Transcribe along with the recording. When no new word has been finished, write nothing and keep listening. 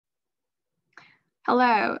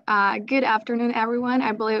Hello, good afternoon, everyone.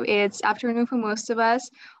 I believe it's afternoon for most of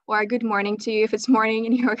us, or good morning to you if it's morning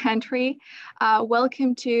in your country.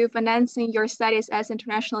 Welcome to Financing Your Studies as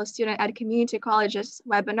International Student at Community Colleges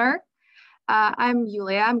webinar. I'm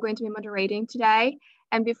Yulia, I'm going to be moderating today.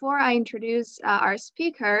 And before I introduce our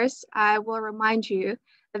speakers, I will remind you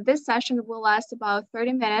that this session will last about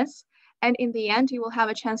 30 minutes. And in the end, you will have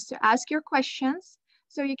a chance to ask your questions.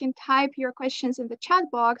 So you can type your questions in the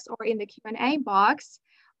chat box or in the Q&A box,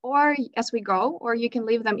 or as we go, or you can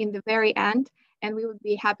leave them in the very end, and we would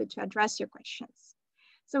be happy to address your questions.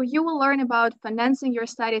 So you will learn about financing your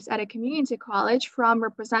studies at a community college from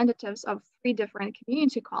representatives of 3 different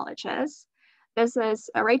community colleges. This is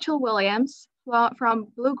Rachel Williams from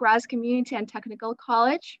Bluegrass Community and Technical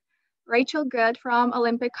College, Rachel Good from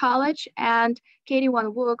Olympic College, and Katie Won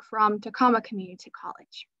Wook from Tacoma Community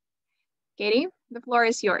College. Katie, the floor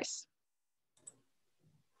is yours.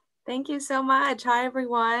 Thank you so much. Hi,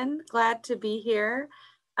 everyone. Glad to be here.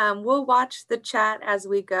 We'll watch the chat as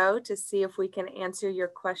we go to see if we can answer your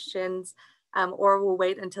questions, or we'll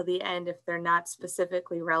wait until the end if they're not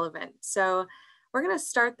specifically relevant. So we're going to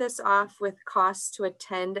start this off with costs to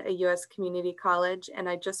attend a U.S. community college, and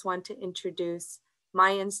I just want to introduce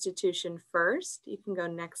my institution first. You can go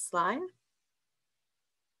next slide.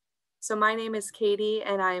 So my name is Katie,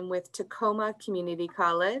 and I'm with Tacoma Community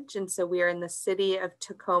College. And so we are in the city of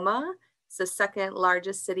Tacoma. It's the 2nd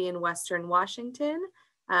largest city in Western Washington.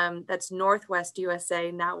 That's Northwest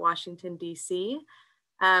USA, not Washington, D.C.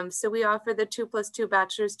 So we offer the 2+2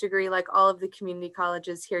 bachelor's degree like all of the community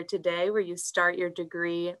colleges here today, where you start your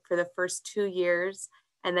degree for the first 2 years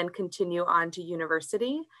and then continue on to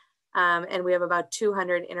university. And we have about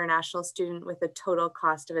 200 international students with a total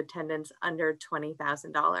cost of attendance under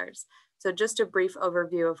 $20,000. So just a brief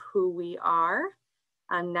overview of who we are.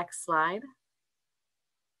 Next slide.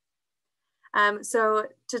 So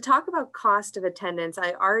to talk about cost of attendance,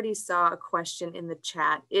 I already saw a question in the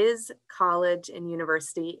chat. Is college and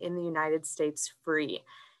university in the United States free?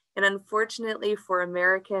 And unfortunately for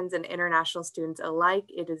Americans and international students alike,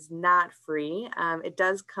 it is not free. It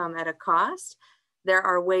does come at a cost. There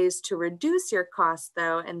are ways to reduce your costs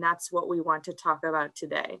though, and that's what we want to talk about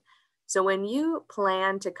today. So when you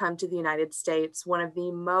plan to come to the United States, one of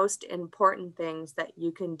the most important things that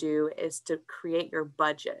you can do is to create your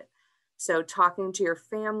budget. So talking to your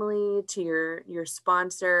family, to your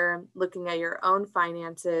sponsor, looking at your own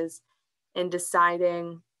finances and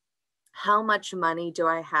deciding how much money do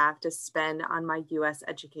I have to spend on my US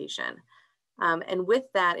education. And with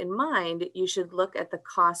that in mind, you should look at the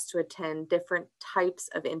cost to attend different types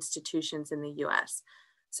of institutions in the US.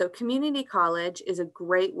 So community college is a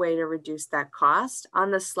great way to reduce that cost.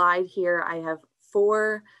 On the slide here, I have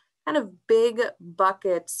 4 kind of big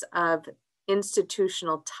buckets of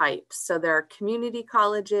institutional types. So there are community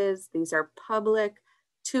colleges. These are public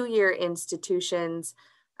 2-year institutions.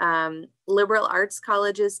 Liberal arts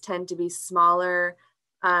colleges tend to be smaller,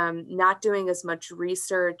 not doing as much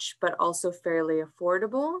research, but also fairly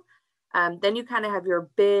affordable. Then you kind of have your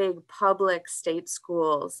big public state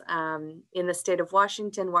schools. In the state of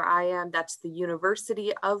Washington, where I am, that's the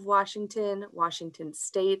University of Washington, Washington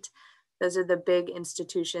State. Those are the big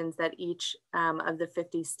institutions that each of the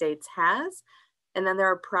 50 states has. And then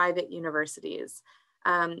there are private universities.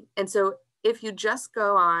 And so if you just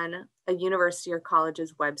go on a university or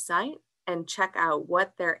college's website and check out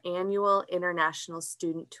what their annual international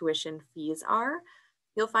student tuition fees are,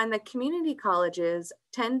 you'll find that community colleges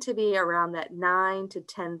tend to be around that $9,000 to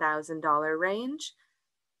 $10,000 range.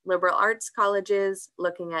 Liberal arts colleges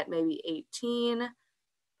looking at maybe 18,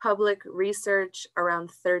 public research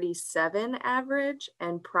around 37 average,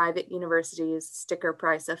 and private universities sticker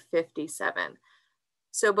price of 57.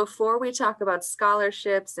 So before we talk about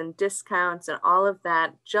scholarships and discounts and all of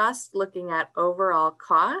that, just looking at overall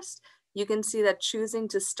cost, you can see that choosing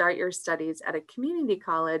to start your studies at a community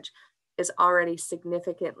college is already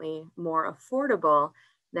significantly more affordable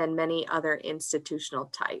than many other institutional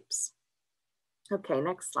types. Okay,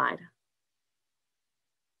 next slide.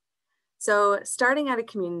 So starting at a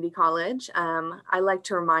community college, I like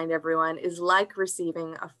to remind everyone, is like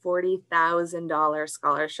receiving a $40,000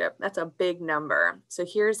 scholarship. That's a big number. So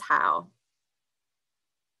here's how.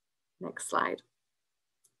 Next slide.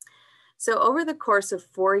 So over the course of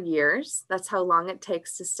 4 years, that's how long it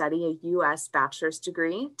takes to study a US bachelor's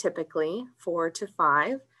degree, typically 4 to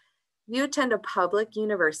 5. If you attend a public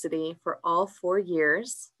university for all 4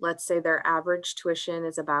 years, let's say their average tuition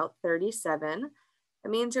is about $37,000, it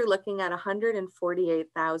means you're looking at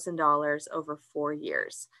 $148,000 over 4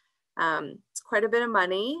 years. It's quite a bit of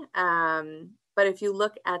money, but But if you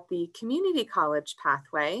look at the community college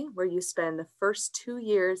pathway, where you spend the first 2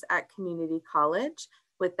 years at community college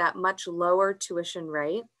with that much lower tuition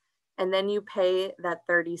rate, and then you pay that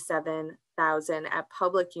 $37,000 at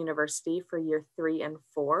public university for year 3 and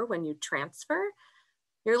 4 when you transfer,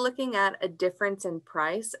 you're looking at a difference in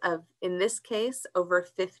price of, in this case, over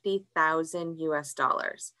 $50,000 US.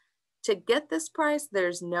 To get this price,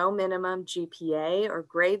 there's no minimum GPA or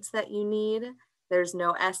grades that you need. There's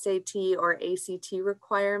no SAT or ACT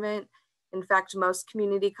requirement. In fact, most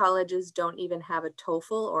community colleges don't even have a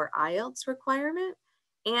TOEFL or IELTS requirement.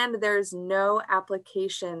 And there's no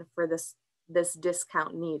application for this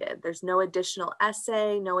discount needed. There's no additional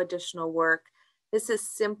essay, no additional work. This is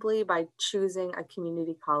simply by choosing a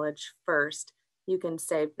community college first, you can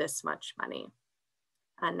save this much money.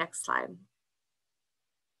 Next slide.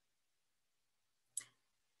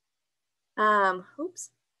 Oops.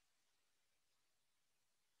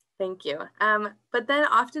 Thank you. But then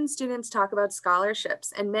often students talk about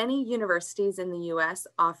scholarships, and many universities in the US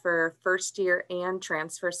offer first year and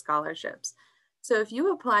transfer scholarships. So if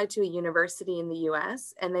you apply to a university in the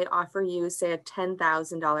US and they offer you, say, a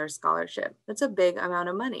 $10,000 scholarship, that's a big amount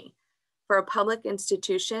of money. For a public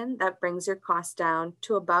institution, that brings your cost down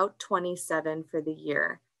to about $27,000 for the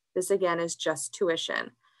year. This again is just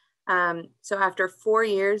tuition. So after 4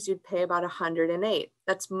 years, you'd pay about $108,000.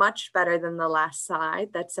 That's much better than the last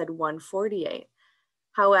slide that said $148,000.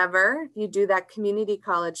 However, if you do that community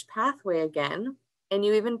college pathway again, and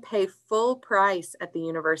you even pay full price at the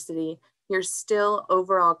university, your still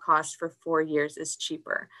overall cost for 4 years is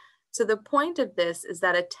cheaper. So the point of this is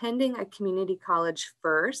that attending a community college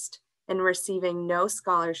first and receiving no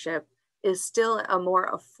scholarship is still a more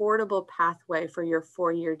affordable pathway for your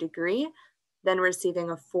 4-year degree than receiving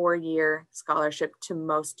a 4-year scholarship to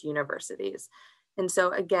most universities. And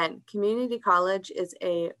so again, community college is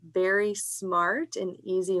a very smart and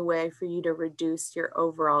easy way for you to reduce your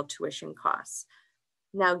overall tuition costs.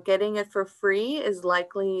 Now, getting it for free is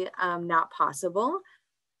likely not possible,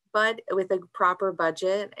 but with a proper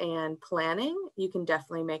budget and planning, you can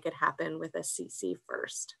definitely make it happen with a CC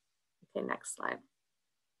first. Okay, next slide.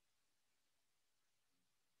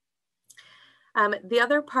 The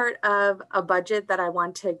other part of a budget that I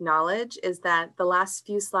want to acknowledge is that the last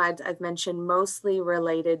few slides I've mentioned mostly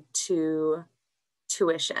related to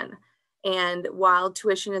tuition. And while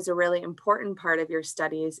tuition is a really important part of your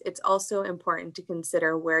studies, it's also important to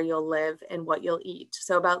consider where you'll live and what you'll eat.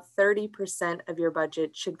 So about 30% of your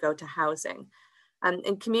budget should go to housing.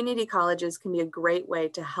 And community colleges can be a great way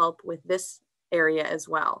to help with this area as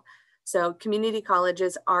well. So community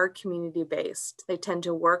colleges are community-based. They tend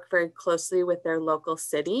to work very closely with their local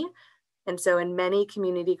city. And so in many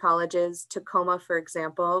community colleges, Tacoma, for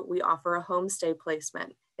example, we offer a homestay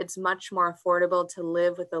placement. It's much more affordable to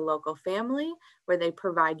live with a local family where they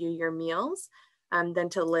provide you your meals than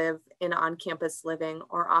to live in on-campus living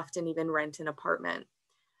or often even rent an apartment.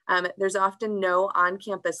 There's often no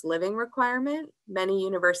on-campus living requirement. Many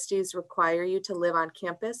universities require you to live on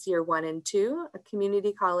campus year 1 and 2. A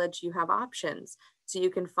community college, you have options, so you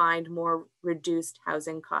can find more reduced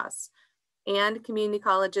housing costs. And community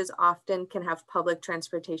colleges often can have public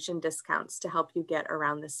transportation discounts to help you get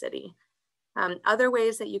around the city. Other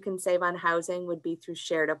ways that you can save on housing would be through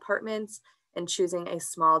shared apartments and choosing a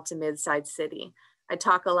small to mid-sized city. I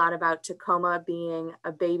talk a lot about Tacoma being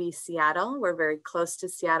a baby Seattle. We're very close to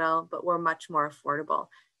Seattle, but we're much more affordable.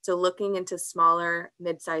 So looking into smaller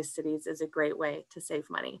mid-sized cities is a great way to save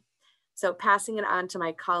money. So passing it on to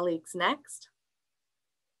my colleagues next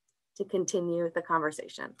to continue the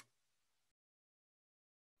conversation.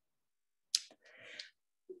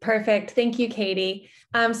 Perfect. Thank you, Katie.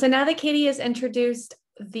 So now that Katie has introduced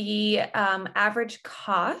the average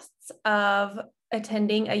costs of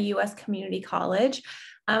attending a U.S. community college,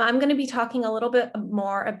 I'm going to be talking a little bit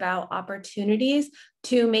more about opportunities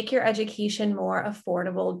to make your education more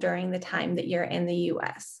affordable during the time that you're in the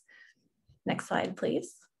U.S. Next slide,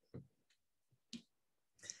 please.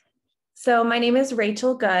 So my name is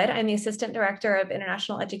Rachel Good. I'm the Assistant Director of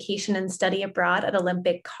International Education and Study Abroad at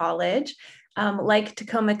Olympic College. Like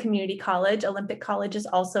Tacoma Community College, Olympic College is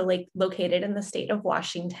also located in the state of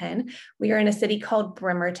Washington. We are in a city called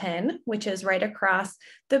Bremerton, which is right across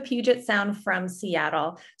the Puget Sound from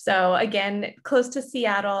Seattle. So again, close to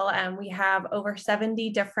Seattle, we have over 70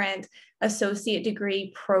 different associate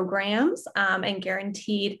degree programs and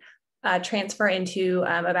guaranteed transfer into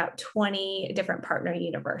about 20 different partner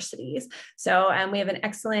universities. So we have an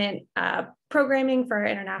excellent programming for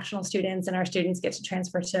international students, and our students get to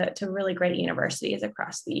transfer to really great universities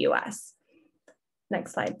across the US.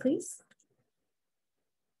 Next slide, please.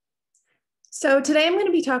 So today I'm going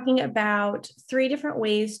to be talking about 3 different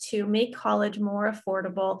ways to make college more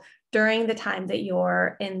affordable during the time that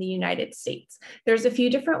you're in the United States. There's a few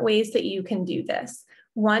different ways that you can do this.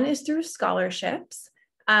 One is through scholarships.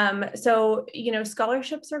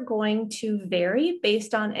 Scholarships are going to vary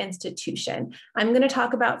based on institution. I'm going to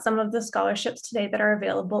talk about some of the scholarships today that are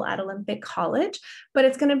available at Olympic College, but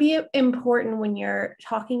it's going to be important when you're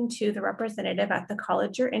talking to the representative at the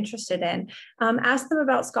college you're interested in. Ask them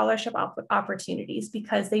about scholarship opportunities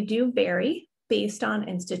because they do vary based on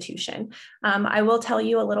institution. I will tell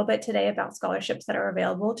you a little bit today about scholarships that are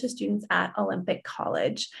available to students at Olympic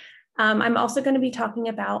College. I'm also going to be talking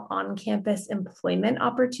about on-campus employment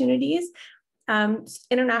opportunities.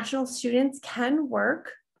 International students can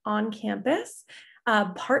work on campus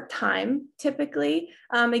part-time typically.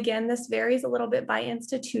 Again, this varies a little bit by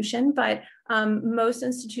institution, but most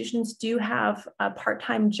institutions do have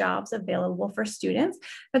part-time jobs available for students.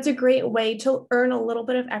 That's a great way to earn a little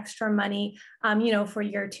bit of extra money, for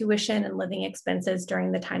your tuition and living expenses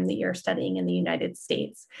during the time that you're studying in the United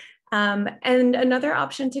States. And another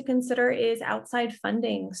option to consider is outside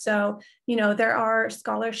funding. So, there are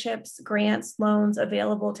scholarships, grants, loans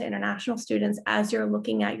available to international students as you're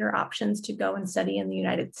looking at your options to go and study in the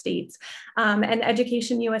United States. And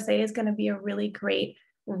Education USA is going to be a really great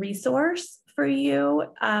resource for you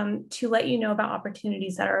to let you know about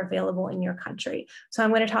opportunities that are available in your country. So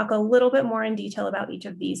I'm going to talk a little bit more in detail about each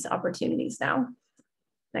of these opportunities now.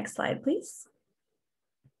 Next slide, please.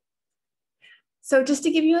 So just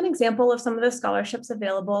to give you an example of some of the scholarships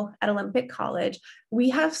available at Olympic College, we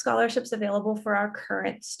have scholarships available for our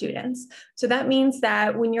current students. So that means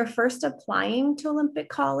that when you're first applying to Olympic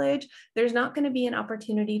College, there's not going to be an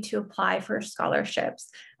opportunity to apply for scholarships.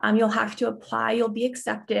 You'll have to apply, you'll be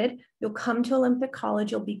accepted, you'll come to Olympic College,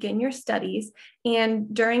 you'll begin your studies,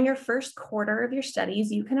 and during your first quarter of your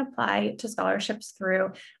studies, you can apply to scholarships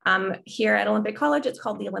through, here at Olympic College, it's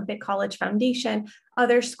called the Olympic College Foundation.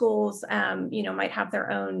 Other schools, might have their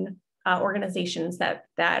own organizations that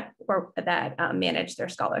manage their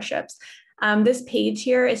scholarships. This page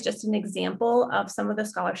here is just an example of some of the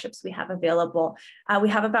scholarships we have available. We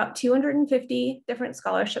have about 250 different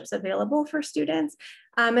scholarships available for students,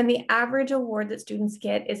 and the average award that students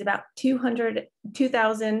get is about $2,200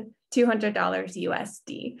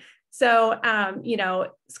 USD. So,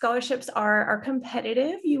 scholarships are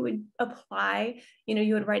competitive. You would apply,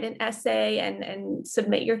 you would write an essay and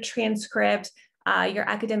submit your transcript, your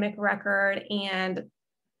academic record, and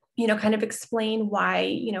kind of explain why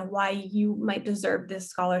you might deserve this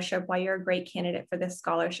scholarship, why you're a great candidate for this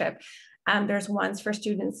scholarship. There's ones for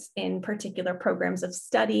students in particular programs of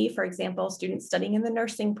study, for example, students studying in the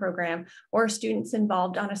nursing program, or students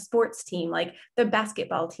involved on a sports team like the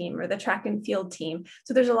basketball team or the track and field team.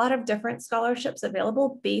 So there's a lot of different scholarships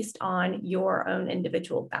available based on your own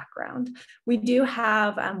individual background. We do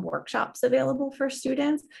have workshops available for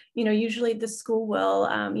students. Usually the school will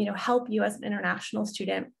help you as an international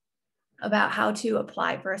student about how to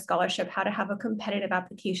apply for a scholarship, how to have a competitive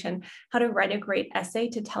application, how to write a great essay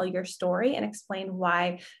to tell your story and explain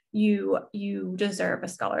why you deserve a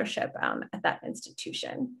scholarship at that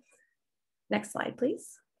institution. Next slide,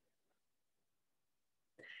 please.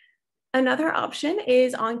 Another option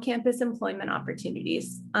is on-campus employment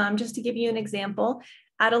opportunities. Just to give you an example,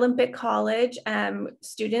 at Olympic College,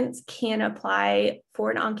 students can apply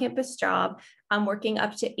for an on-campus job working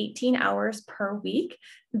up to 18 hours per week.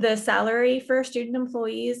 The salary for student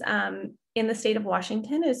employees in the state of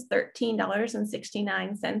Washington is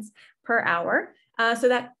 $13.69 per hour. So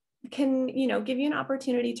that can give you an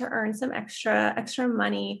opportunity to earn some extra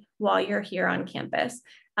money while you're here on campus.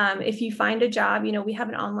 If you find a job, we have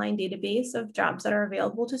an online database of jobs that are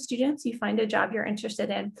available to students. You find a job you're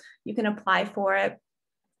interested in, you can apply for it.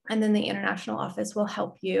 And then the international office will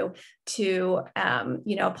help you to,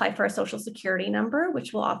 apply for a social security number,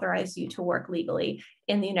 which will authorize you to work legally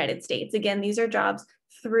in the United States. Again, these are jobs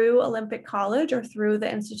through Olympic College or through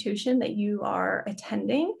the institution that you are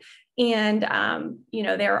attending. And,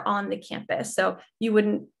 they're on the campus. So you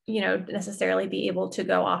wouldn't, necessarily be able to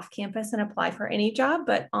go off campus and apply for any job,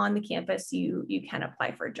 but on the campus, you can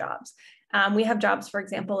apply for jobs. We have jobs, for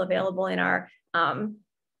example, available in our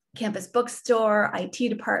campus bookstore, IT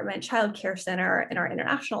department, child care center, in our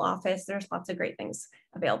international office. There's lots of great things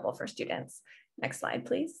available for students. Next slide,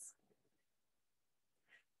 please.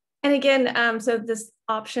 And again, so this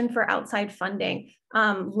option for outside funding,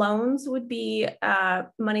 loans would be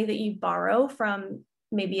money that you borrow from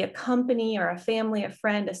maybe a company or a family, a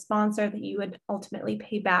friend, a sponsor that you would ultimately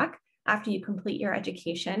pay back after you complete your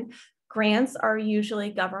education. Grants are usually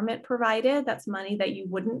government provided. That's money that you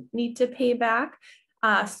wouldn't need to pay back.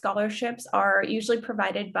 scholarships are usually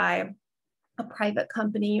provided by a private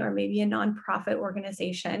company or maybe a nonprofit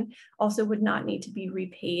organization, also would not need to be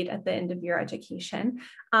repaid at the end of your education.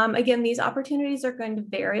 Again, these opportunities are going to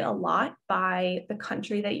vary a lot by the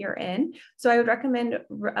country that you're in. So I would recommend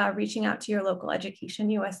reaching out to your local Education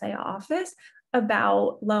USA office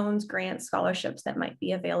about loans, grants, scholarships that might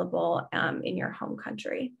be available in your home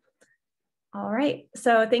country. All right,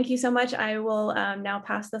 so thank you so much. I will now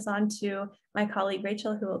pass this on to my colleague,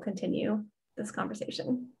 Rachel, who will continue this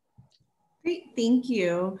conversation. Great, thank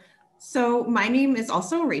you. So my name is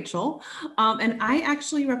also Rachel, and I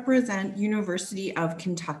actually represent University of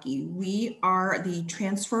Kentucky. We are the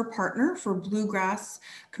transfer partner for Bluegrass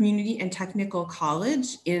Community and Technical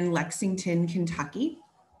College in Lexington, Kentucky.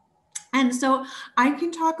 And so I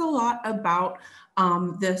can talk a lot about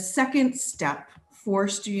the second step for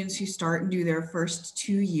students who start and do their first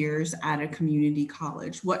 2 years at a community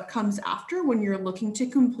college. What comes after when you're looking to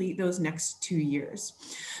complete those next 2 years?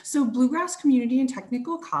 So Bluegrass Community and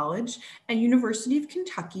Technical College and University of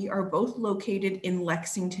Kentucky are both located in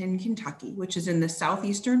Lexington, Kentucky, which is in the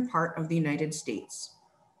southeastern part of the United States.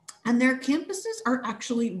 And their campuses are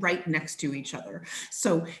actually right next to each other.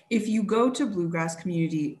 So if you go to Bluegrass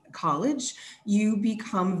Community College, you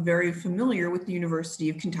become very familiar with the University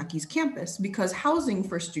of Kentucky's campus, because housing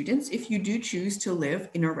for students, if you do choose to live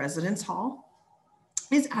in a residence hall,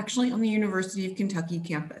 is actually on the University of Kentucky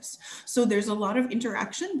campus. So there's a lot of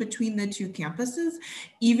interaction between the two campuses,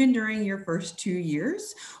 even during your first 2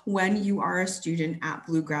 years when you are a student at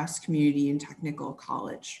Bluegrass Community and Technical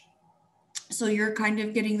College. So you're kind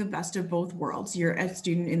of getting the best of both worlds. You're a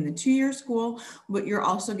student in the 2-year school, but you're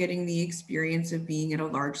also getting the experience of being at a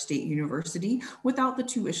large state university without the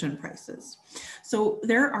tuition prices. So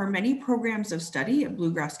there are many programs of study at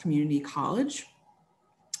Bluegrass Community College.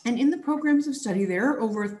 And in the programs of study, there are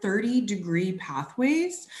over 30 degree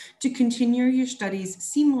pathways to continue your studies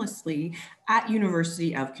seamlessly at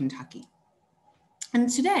University of Kentucky. And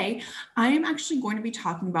today, I am actually going to be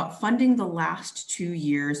talking about funding the last 2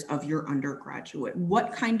 years of your undergraduate.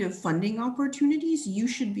 What kind of funding opportunities you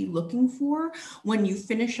should be looking for when you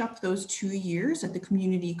finish up those 2 years at the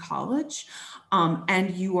community college,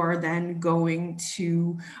 and you are then going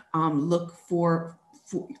to look for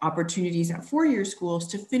opportunities at 4-year schools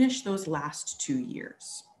to finish those last 2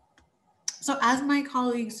 years. So as my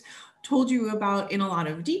colleagues told you about in a lot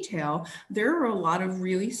of detail, there are a lot of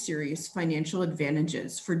really serious financial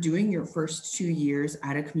advantages for doing your first 2 years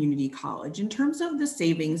at a community college in terms of the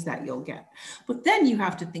savings that you'll get. But then you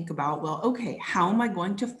have to think about, well, okay, how am I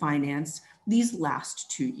going to finance these last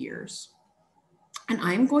 2 years? And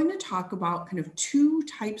I'm going to talk about kind of 2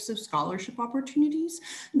 types of scholarship opportunities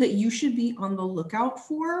that you should be on the lookout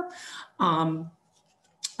for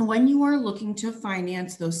when you are looking to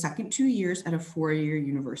finance those second 2 years at a 4-year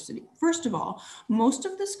university. First of all, most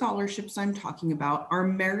of the scholarships I'm talking about are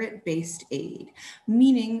merit-based aid,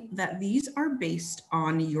 meaning that these are based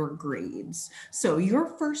on your grades. So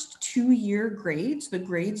your first 2-year grades, the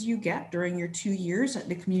grades you get during your 2 years at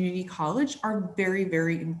the community college, are very,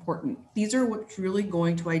 very important. These are what's really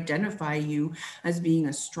going to identify you as being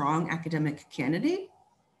a strong academic candidate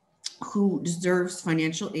who deserves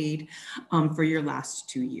financial aid for your last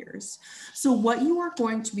 2 years. So what you are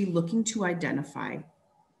going to be looking to identify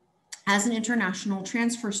as an international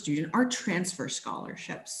transfer student are transfer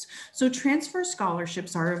scholarships. So transfer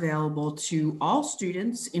scholarships are available to all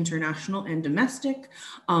students, international and domestic,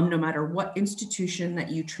 no matter what institution that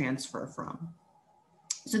you transfer from.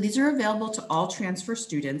 So these are available to all transfer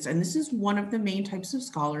students, and this is one of the main types of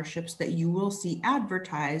scholarships that you will see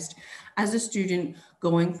advertised as a student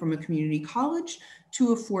going from a community college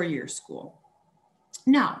to a 4-year school.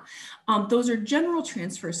 Now, those are general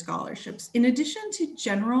transfer scholarships. In addition to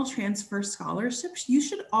general transfer scholarships, you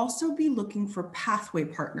should also be looking for pathway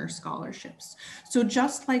partner scholarships. So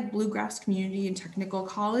just like Bluegrass Community and Technical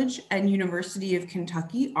College and University of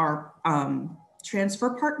Kentucky are transfer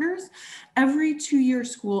partners, every 2-year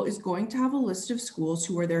school is going to have a list of schools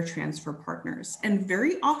who are their transfer partners. And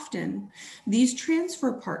very often, these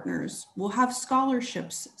transfer partners will have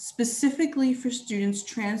scholarships specifically for students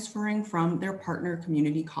transferring from their partner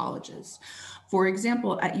community colleges. For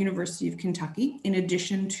example, at University of Kentucky, in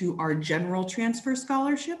addition to our general transfer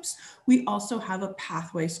scholarships, we also have a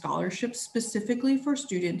pathway scholarship specifically for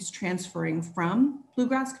students transferring from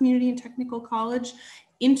Bluegrass Community and Technical College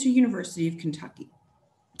into University of Kentucky.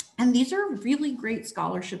 And these are really great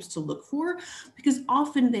scholarships to look for because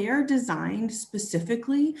often they are designed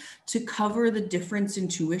specifically to cover the difference in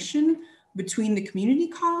tuition between the community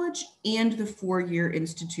college and the four-year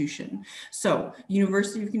institution. So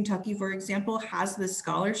University of Kentucky, for example, has this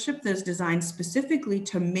scholarship that's designed specifically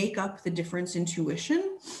to make up the difference in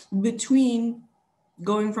tuition between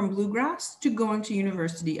going from Bluegrass to going to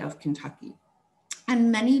University of Kentucky. And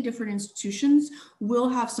many different institutions will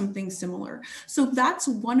have something similar. So that's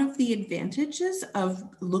one of the advantages of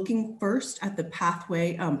looking first at the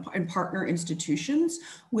pathway and partner institutions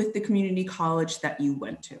with the community college that you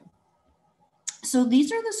went to. So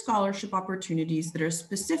these are the scholarship opportunities that are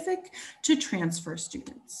specific to transfer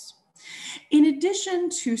students. In addition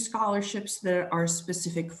to scholarships that are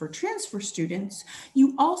specific for transfer students,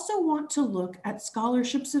 you also want to look at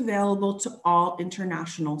scholarships available to all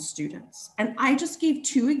international students. And I just gave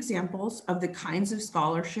two examples of the kinds of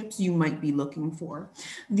scholarships you might be looking for.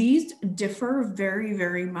 These differ very,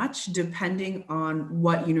 very much depending on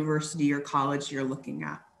what university or college you're looking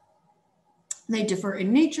at. They differ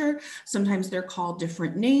in nature. Sometimes they're called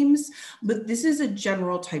different names, but this is a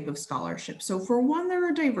general type of scholarship. So for one, there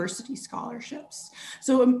are diversity scholarships.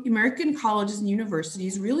 So American colleges and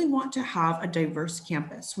universities really want to have a diverse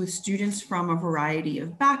campus with students from a variety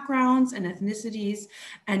of backgrounds and ethnicities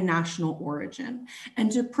and national origin. And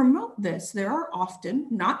to promote this, there are often,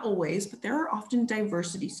 not always, but there are often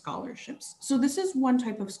diversity scholarships. So this is one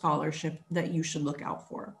type of scholarship that you should look out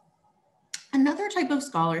for. Another type of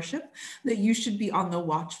scholarship that you should be on the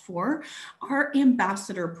watch for are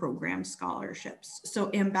ambassador program scholarships.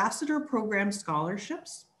 So ambassador program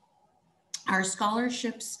scholarships are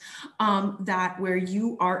scholarships where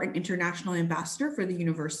you are an international ambassador for the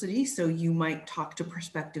university. So you might talk to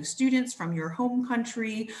prospective students from your home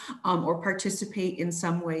country or participate in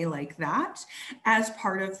some way like that as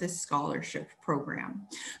part of this scholarship program.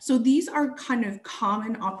 So these are kind of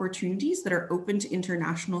common opportunities that are open to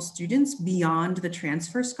international students beyond the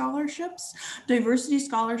transfer scholarships. Diversity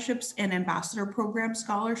scholarships and ambassador program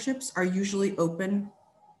scholarships are usually open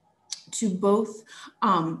to both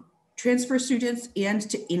transfer students and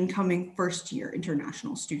to incoming first-year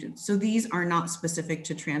international students. So these are not specific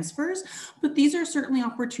to transfers, but these are certainly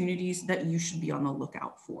opportunities that you should be on the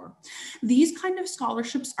lookout for. These kind of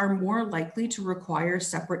scholarships are more likely to require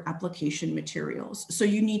separate application materials. So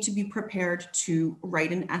you need to be prepared to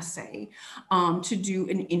write an essay, to do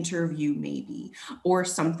an interview maybe, or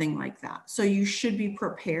something like that. So you should be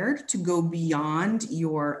prepared to go beyond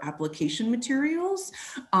your application materials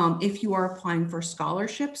if you are applying for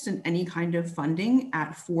scholarships and any kind of funding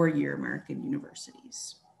at four-year American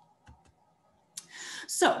universities.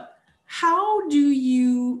 So how do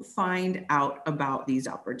you find out about these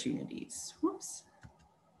opportunities? Whoops.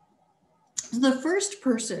 The first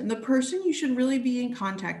person, the person you should really be in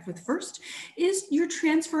contact with first is your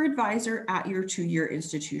transfer advisor at your two-year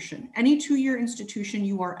institution. Any two-year institution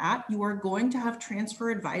you are at, you are going to have transfer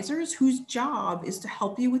advisors whose job is to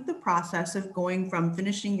help you with the process of going from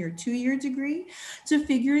finishing your two-year degree to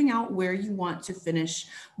figuring out where you want to finish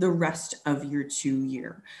the rest of your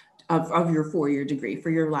of your four-year degree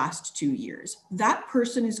for your last 2 years. That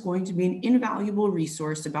person is going to be an invaluable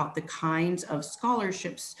resource about the kinds of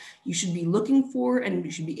scholarships you should be looking for and you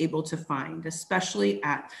should be able to find, especially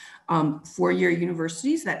at four-year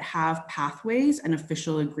universities that have pathways and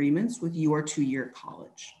official agreements with your two-year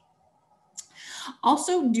college.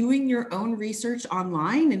 Also, doing your own research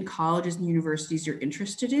online in colleges and universities you're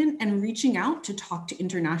interested in and reaching out to talk to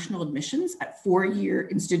international admissions at four-year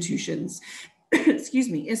institutions excuse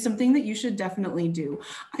me, is something that you should definitely do.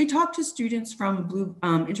 I talk to students from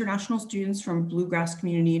international students from Bluegrass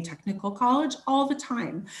Community and Technical College all the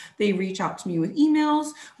time. They reach out to me with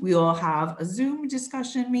emails. We'll have a Zoom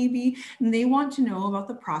discussion maybe, and they want to know about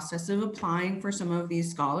the process of applying for some of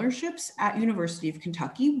these scholarships at University of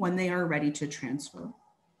Kentucky when they are ready to transfer.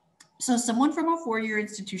 So someone from a four-year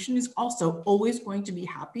institution is also always going to be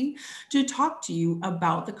happy to talk to you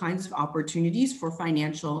about the kinds of opportunities for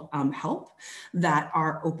financial help that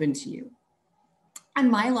are open to you. And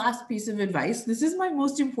my last piece of advice, this is my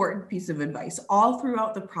most important piece of advice all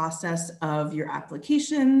throughout the process of your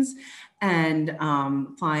applications and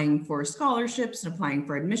applying for scholarships and applying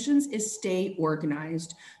for admissions, is stay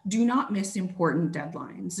organized. Do not miss important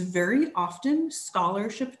deadlines. Very often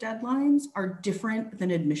scholarship deadlines are different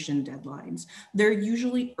than admission deadlines. They're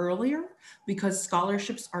usually earlier because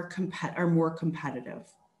scholarships are more competitive.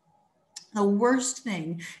 The worst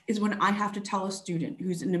thing is when I have to tell a student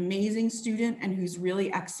who's an amazing student and who's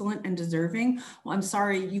really excellent and deserving, well, I'm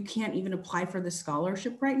sorry, you can't even apply for the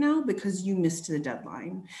scholarship right now because you missed the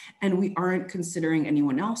deadline. And we aren't considering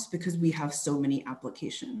anyone else because we have so many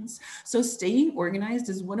applications. So staying organized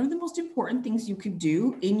is one of the most important things you could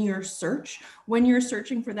do in your search when you're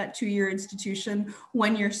searching for that 2-year institution,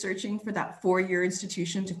 when you're searching for that 4-year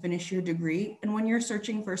institution to finish your degree, and when you're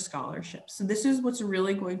searching for scholarships. So this is what's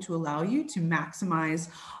really going to allow you to maximize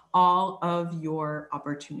all of your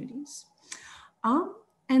opportunities.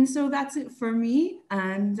 And so that's it for me.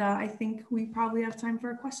 And I think we probably have time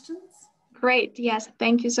for questions. Great. Yes.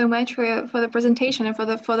 Thank you so much for the presentation and for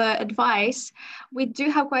the advice. We do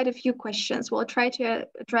have quite a few questions. We'll try to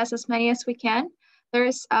address as many as we can.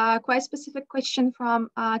 There's a quite specific question from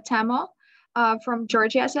Tamo from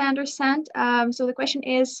Georgia, as I understand. So the question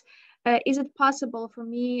is it possible for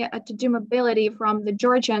me to do mobility from the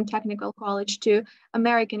Georgian Technical College to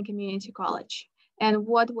American Community College? And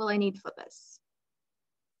what will I need for this?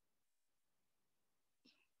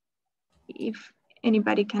 If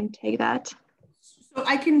anybody can take that. So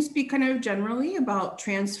I can speak kind of generally about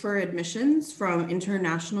transfer admissions from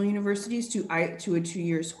international universities to a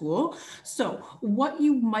 2-year school. So what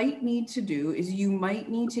you might need to do is you might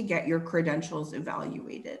need to get your credentials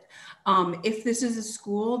evaluated. If this is a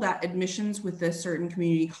school that admissions with a certain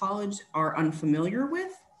community college are unfamiliar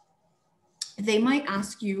with, they might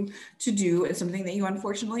ask you to do, it's something that you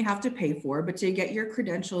unfortunately have to pay for, but to get your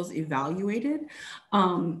credentials evaluated.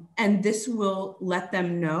 And this will let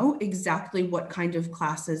them know exactly what kind of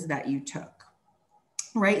classes that you took.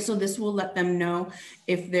 Right, so this will let them know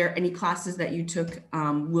if there are any classes that you took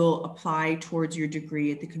will apply towards your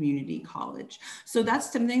degree at the community college. So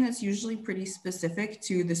that's something that's usually pretty specific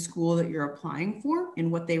to the school that you're applying for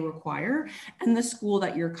and what they require and the school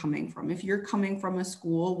that you're coming from. If you're coming from a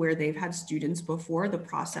school where they've had students before, the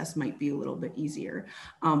process might be a little bit easier.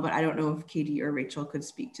 But I don't know if Katie or Rachel could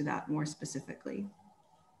speak to that more specifically.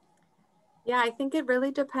 Yeah, I think it really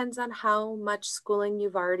depends on how much schooling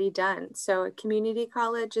you've already done. So a community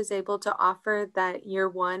college is able to offer that year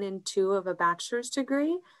 1 and 2 of a bachelor's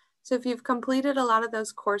degree. So if you've completed a lot of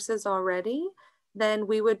those courses already, then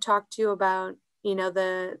we would talk to you about, you know,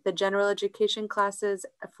 the general education classes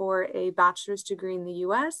for a bachelor's degree in the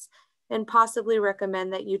US, and possibly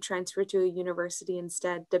recommend that you transfer to a university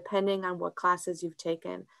instead, depending on what classes you've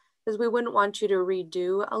taken. Because we wouldn't want you to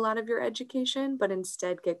redo a lot of your education, but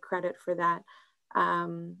instead get credit for that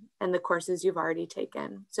and the courses you've already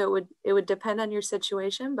taken. So it would depend on your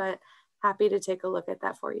situation, but happy to take a look at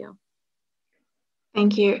that for you.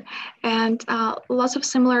 Thank you. And lots of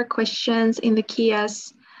similar questions in the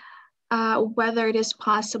KIAS, whether it is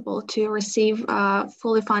possible to receive a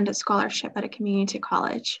fully funded scholarship at a community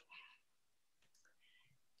college.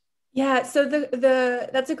 Yeah, so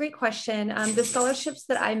that's a great question. The scholarships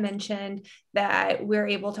that I mentioned that we're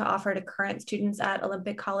able to offer to current students at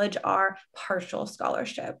Olympic College are partial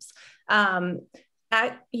scholarships.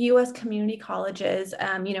 At U.S. community colleges,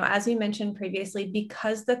 you know, as we mentioned previously,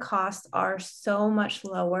 because the costs are so much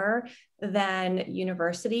lower than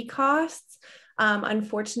university costs,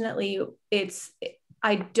 unfortunately,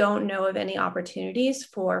 I don't know of any opportunities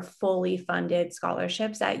for fully funded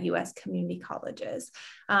scholarships at U.S. community colleges.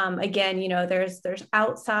 Again, you know, there's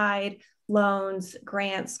outside loans,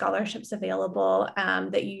 grants, scholarships available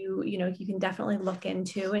that you can definitely look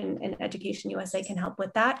into, and Education USA can help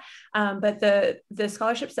with that. But the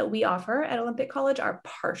scholarships that we offer at Olympic College are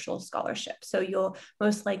partial scholarships. So you'll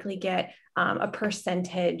most likely get a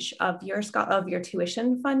percentage of your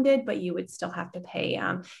tuition funded, but you would still have to pay,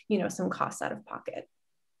 you know, some costs out of pocket.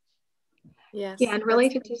 Yes. Yeah, and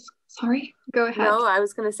related to, sorry, go ahead. No, I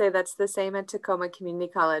was going to say that's the same at Tacoma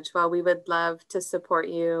Community College. While we would love to support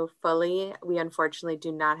you fully, we unfortunately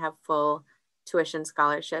do not have full tuition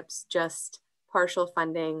scholarships, just partial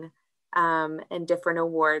funding and different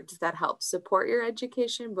awards that help support your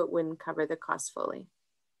education, but wouldn't cover the cost fully.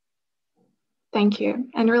 Thank you.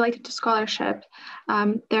 And related to scholarship,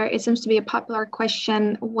 it seems to be a popular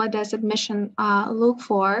question, what does admission look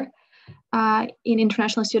for in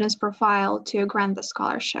international students' profile to grant the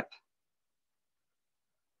scholarship?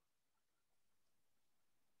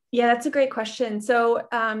 Yeah, that's a great question. So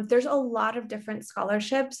there's a lot of different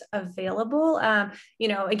scholarships available. You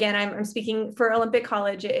know, again, I'm speaking for Olympic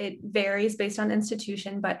College. It varies based on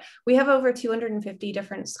institution, but we have over 250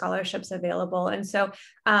 different scholarships available. And so,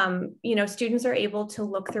 you know, students are able to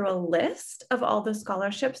look through a list of all the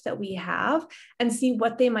scholarships that we have and see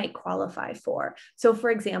what they might qualify for. So for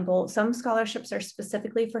example, some scholarships are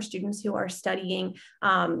specifically for students who are studying,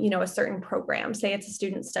 you know, a certain program. Say it's a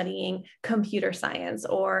student studying computer science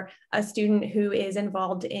or for a student who is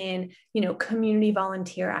involved in, community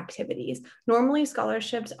volunteer activities. Normally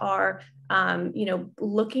scholarships are,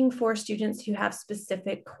 looking for students who have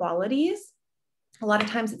specific qualities. A lot of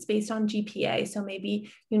times it's based on GPA. So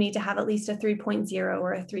maybe you need to have at least a 3.0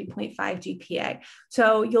 or a 3.5 GPA.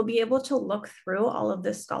 So you'll be able to look through all of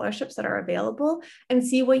the scholarships that are available and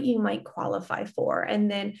see what you might qualify for.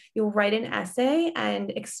 And then you'll write an essay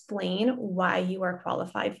and explain why you are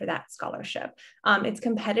qualified for that scholarship. It's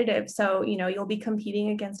competitive. So, you'll be competing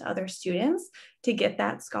against other students to get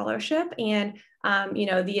that scholarship. And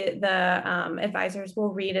the advisors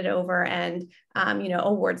will read it over and,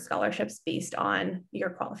 award scholarships based on your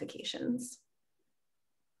qualifications.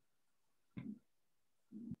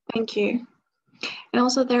 Thank you. And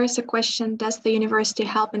also there is a question, does the university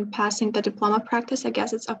help in passing the diploma practice, I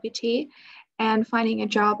guess it's OPT, and finding a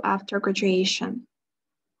job after graduation?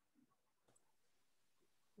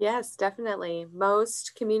 Yes, definitely.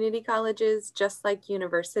 Most community colleges, just like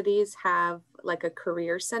universities, have like a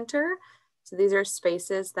career center. So these are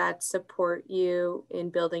spaces that support you in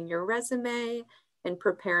building your resume and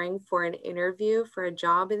preparing for an interview for a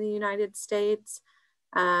job in the United States.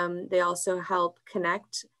 They also help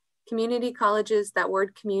connect community colleges. That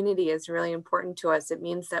word community is really important to us. It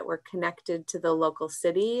means that we're connected to the local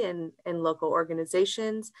city and local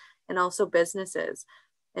organizations and also businesses.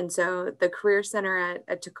 And so the Career Center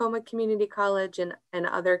at Tacoma Community College and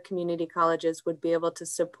other community colleges would be able to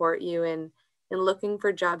support you in looking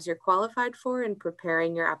for jobs you're qualified for and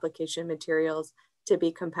preparing your application materials to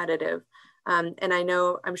be competitive. And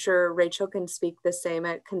I'm sure Rachel can speak the same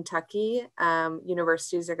at Kentucky.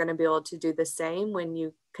 Universities are going to be able to do the same when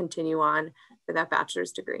you continue on for that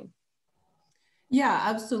bachelor's degree. Yeah,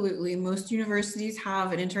 absolutely. Most universities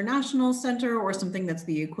have an international center or something that's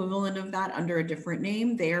the equivalent of that under a different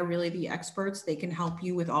name. They are really the experts. They can help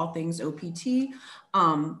you with all things OPT.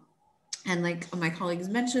 And like my colleagues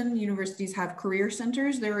mentioned, universities have career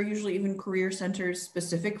centers. There are usually even career centers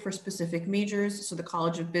specific for specific majors. So the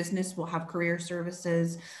College of Business will have career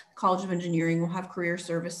services. The College of Engineering will have career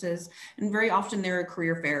services. And very often there are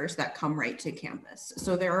career fairs that come right to campus.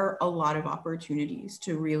 So there are a lot of opportunities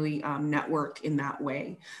to really network in that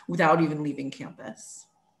way without even leaving campus.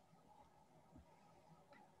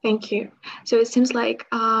 Thank you. So it seems like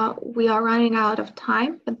we are running out of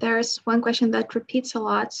time, but there's one question that repeats a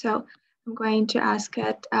lot. So I'm going to ask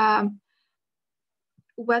it,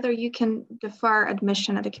 whether you can defer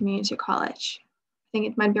admission at a community college. I think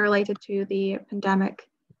it might be related to the pandemic.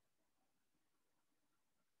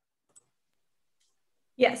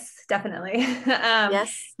 Yes, definitely.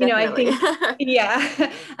 Yes, definitely. I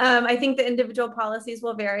think, I think the individual policies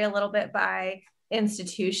will vary a little bit by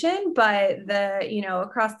institution, but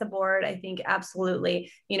across the board, I think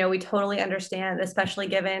absolutely, we totally understand, especially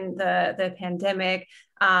given the pandemic,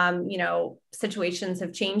 situations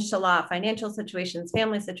have changed a lot, financial situations,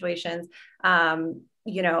 family situations.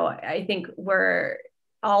 I think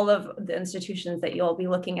all of the institutions that you'll be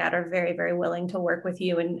looking at are very, very willing to work with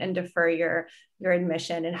you and defer your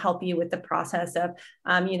admission and help you with the process of,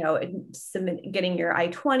 getting your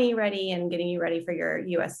I-20 ready and getting you ready for your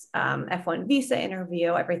US F1 visa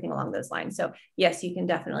interview, everything along those lines. So yes, you can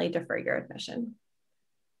definitely defer your admission.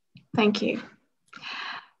 Thank you.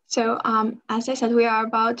 So as I said, we are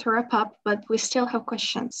about to wrap up, but we still have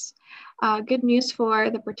questions. Good news for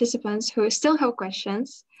the participants who still have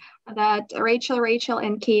questions, that Rachel,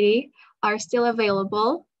 and Katie are still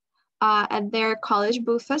available at their college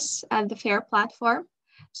booths at the FAIR platform.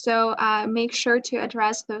 So make sure to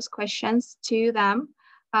address those questions to them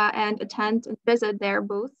and attend and visit their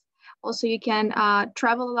booth. Also, you can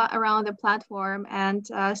travel around the platform and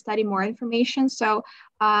study more information. So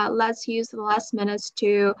let's use the last minutes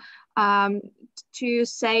to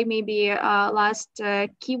say maybe last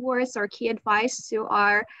keywords or key advice to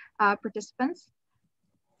our participants.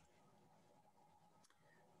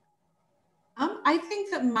 I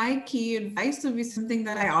think that my key advice would be something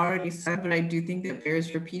that I already said, but I do think that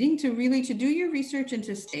bears repeating, to do your research and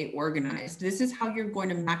to stay organized. This is how you're going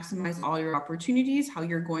to maximize all your opportunities, how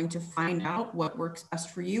you're going to find out what works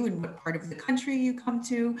best for you and what part of the country you come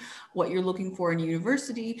to, what you're looking for in a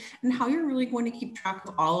university, and how you're really going to keep track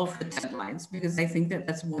of all of the deadlines, because I think that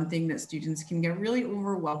that's one thing that students can get really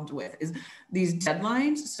overwhelmed with is these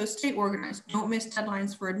deadlines. So stay organized. Don't miss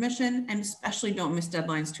deadlines for admission, and especially don't miss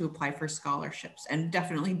deadlines to apply for scholarships. And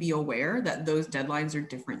definitely be aware that those deadlines are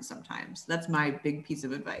different sometimes. That's my big piece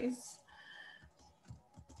of advice.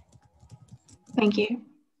 Thank you.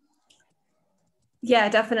 Yeah,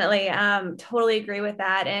 definitely. Totally agree with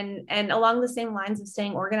that. And along the same lines of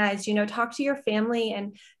staying organized, talk to your family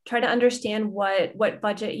and try to understand what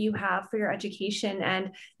budget you have for your education.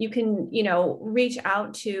 And you can, reach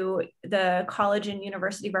out to the college and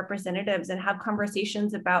university representatives and have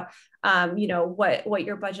conversations about, what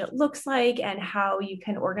your budget looks like and how you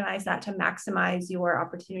can organize that to maximize your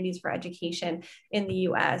opportunities for education in the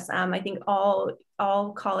US. I think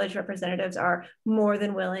all college representatives are more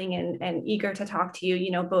than willing and eager to talk to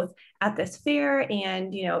you, both at this fair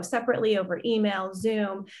and, separately over email,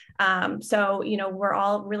 Zoom. So, we're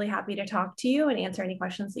all really happy to talk to you and answer any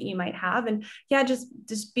questions that you might have. And yeah,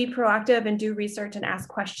 just be proactive and do research and ask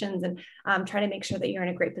questions and try to make sure that you're in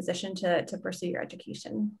a great position to pursue your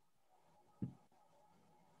education.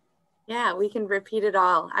 Yeah, we can repeat it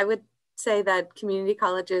all. I would say that community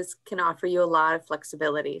colleges can offer you a lot of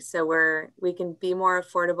flexibility. So we can be more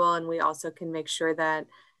affordable, and we also can make sure that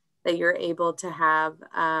you're able to have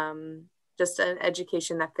just an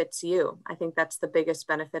education that fits you. I think that's the biggest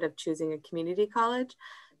benefit of choosing a community college.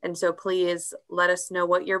 And so please let us know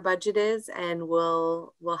what your budget is, and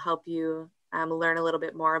we'll help you learn a little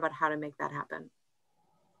bit more about how to make that happen.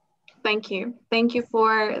 Thank you. Thank you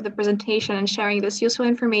for the presentation and sharing this useful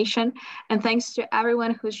information. And thanks to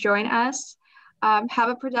everyone who's joined us. Have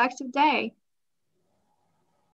a productive day.